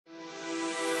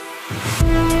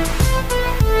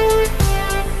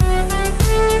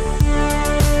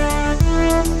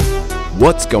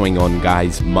What's going on,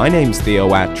 guys? My name's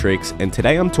Theoatrix, and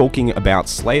today I'm talking about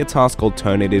Slayer task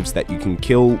alternatives that you can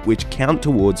kill which count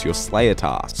towards your Slayer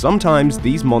task. Sometimes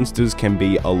these monsters can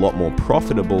be a lot more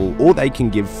profitable, or they can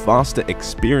give faster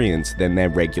experience than their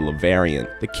regular variant.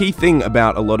 The key thing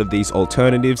about a lot of these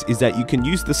alternatives is that you can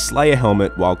use the Slayer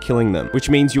helmet while killing them, which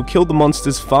means you'll kill the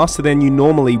monsters faster than you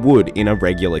normally would in a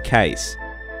regular case.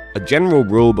 A general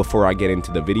rule before I get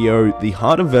into the video, the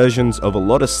harder versions of a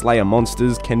lot of Slayer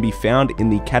monsters can be found in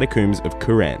the Catacombs of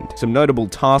Kurand. Some notable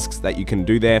tasks that you can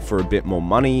do there for a bit more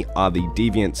money are the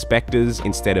Deviant Spectres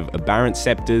instead of Aberrant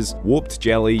Scepters, Warped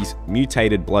Jellies,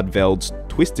 Mutated Bloodvelds,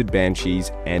 Twisted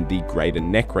Banshees, and the Greater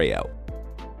Necrael.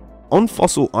 On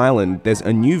Fossil Island, there's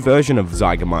a new version of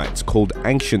Zygomites called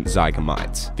Ancient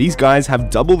Zygomites. These guys have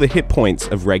double the hit points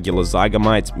of regular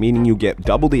Zygomites, meaning you get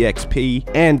double the XP,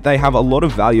 and they have a lot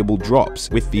of valuable drops,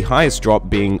 with the highest drop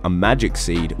being a Magic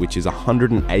Seed, which is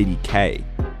 180k.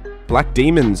 Black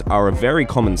Demons are a very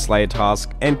common Slayer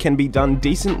task and can be done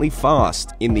decently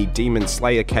fast in the Demon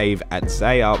Slayer cave at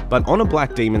Zaya, but on a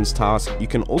Black Demons task, you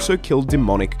can also kill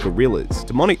Demonic Gorillas.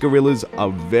 Demonic Gorillas are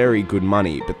very good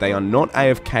money, but they are not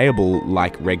AFKable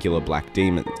like regular Black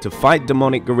Demons. To fight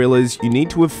Demonic Gorillas, you need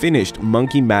to have finished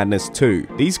Monkey Madness 2.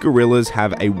 These gorillas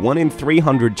have a 1 in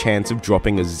 300 chance of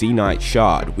dropping a Zenyte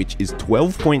Shard, which is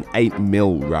 12.8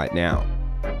 mil right now.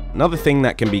 Another thing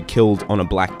that can be killed on a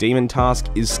Black Demon task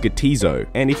is Skatizo,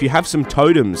 and if you have some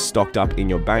totems stocked up in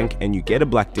your bank and you get a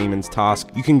Black Demon's task,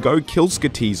 you can go kill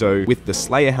Skatizo with the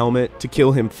Slayer helmet to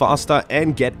kill him faster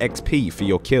and get XP for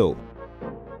your kill.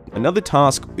 Another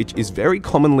task which is very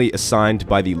commonly assigned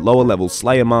by the lower level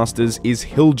Slayer Masters is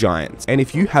Hill Giants, and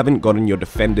if you haven't gotten your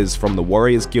defenders from the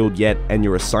Warriors Guild yet and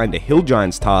you're assigned a Hill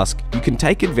Giants task, you can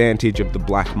take advantage of the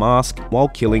Black Mask while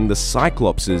killing the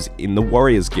Cyclopses in the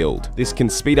Warriors Guild. This can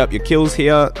speed up your kills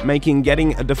here, making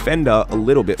getting a defender a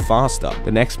little bit faster.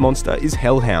 The next monster is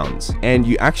Hellhounds, and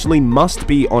you actually must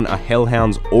be on a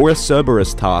Hellhounds or a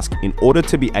Cerberus task in order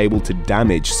to be able to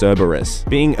damage Cerberus.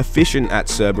 Being efficient at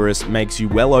Cerberus makes you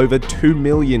well over 2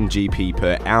 million GP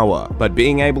per hour, but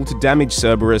being able to damage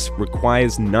Cerberus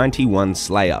requires 91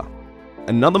 Slayer.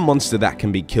 Another monster that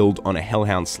can be killed on a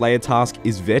Hellhound Slayer task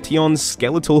is Vetion's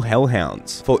Skeletal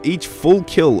Hellhounds. For each full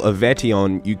kill of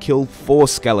Vetion, you kill 4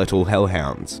 Skeletal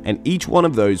Hellhounds, and each one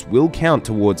of those will count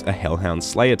towards a Hellhound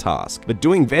Slayer task. But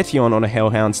doing Vetion on a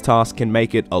Hellhound's task can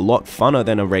make it a lot funner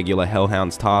than a regular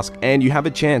Hellhound's task, and you have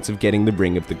a chance of getting the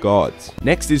Ring of the Gods.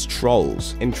 Next is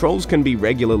Trolls, and Trolls can be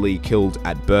regularly killed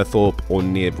at Burthorpe or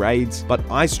near raids, but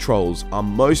Ice Trolls are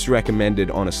most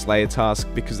recommended on a Slayer task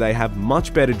because they have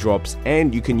much better drops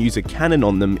and you can use a cannon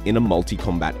on them in a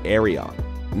multi-combat area.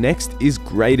 Next is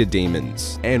Greater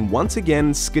Demons, and once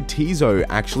again Skatizo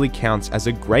actually counts as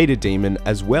a Greater Demon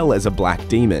as well as a Black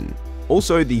Demon.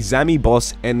 Also, the Zami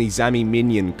boss and the Zami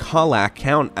minion Karlach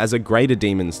count as a Greater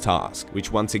Demons task,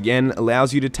 which once again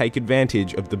allows you to take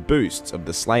advantage of the boosts of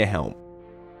the Slayer Helm.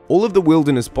 All of the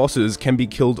Wilderness bosses can be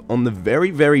killed on the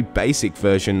very basic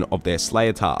version of their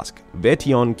Slayer task.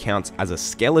 Vetion counts as a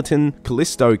skeleton,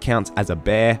 Callisto counts as a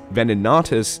bear,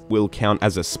 Venenatus will count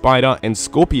as a spider, and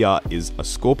Scorpia is a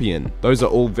scorpion. Those are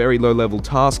all very low level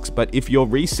tasks, but if you're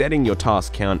resetting your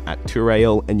task count at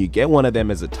Turael and you get one of them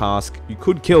as a task, you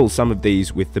could kill some of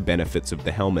these with the benefits of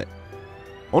the helmet.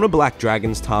 On a Black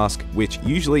Dragons task, which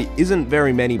usually isn't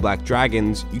very many Black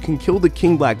Dragons, you can kill the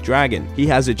King Black Dragon. He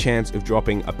has a chance of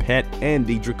dropping a pet and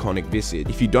the Draconic Visage.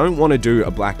 If you don't want to do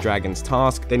a Black Dragons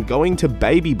task, then going to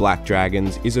Baby Black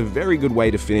Dragons is a very good way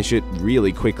to finish it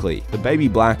really quickly. The Baby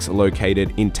Blacks are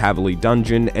located in Tavali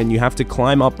Dungeon, and you have to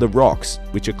climb up the rocks,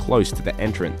 which are close to the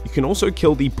entrance. You can also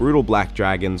kill the Brutal Black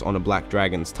Dragons on a Black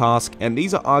Dragons task, and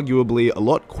these are arguably a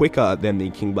lot quicker than the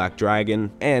King Black Dragon,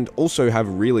 and also have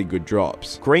really good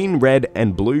drops. Green, Red,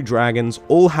 and Blue Dragons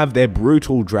all have their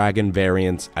Brutal Dragon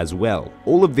variants as well.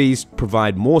 All of these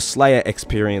provide more Slayer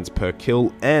experience per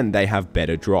kill, and they have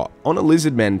better drop. On a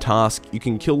Lizardmen task, you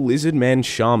can kill Lizardmen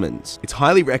Shamans. It's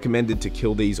highly recommended to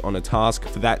kill these on a task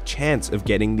for that chance of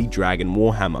getting the Dragon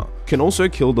Warhammer. You can also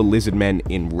kill the Lizardmen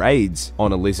in raids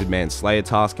on a Lizardman Slayer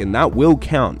task, and that will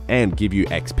count and give you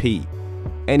XP.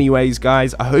 Anyways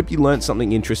guys, I hope you learned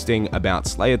something interesting about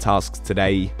Slayer tasks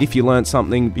today. If you learned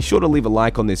something, be sure to leave a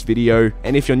like on this video,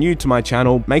 and if you're new to my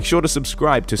channel, make sure to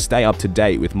subscribe to stay up to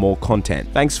date with more content.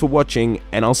 Thanks for watching,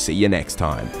 and I'll see you next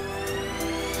time.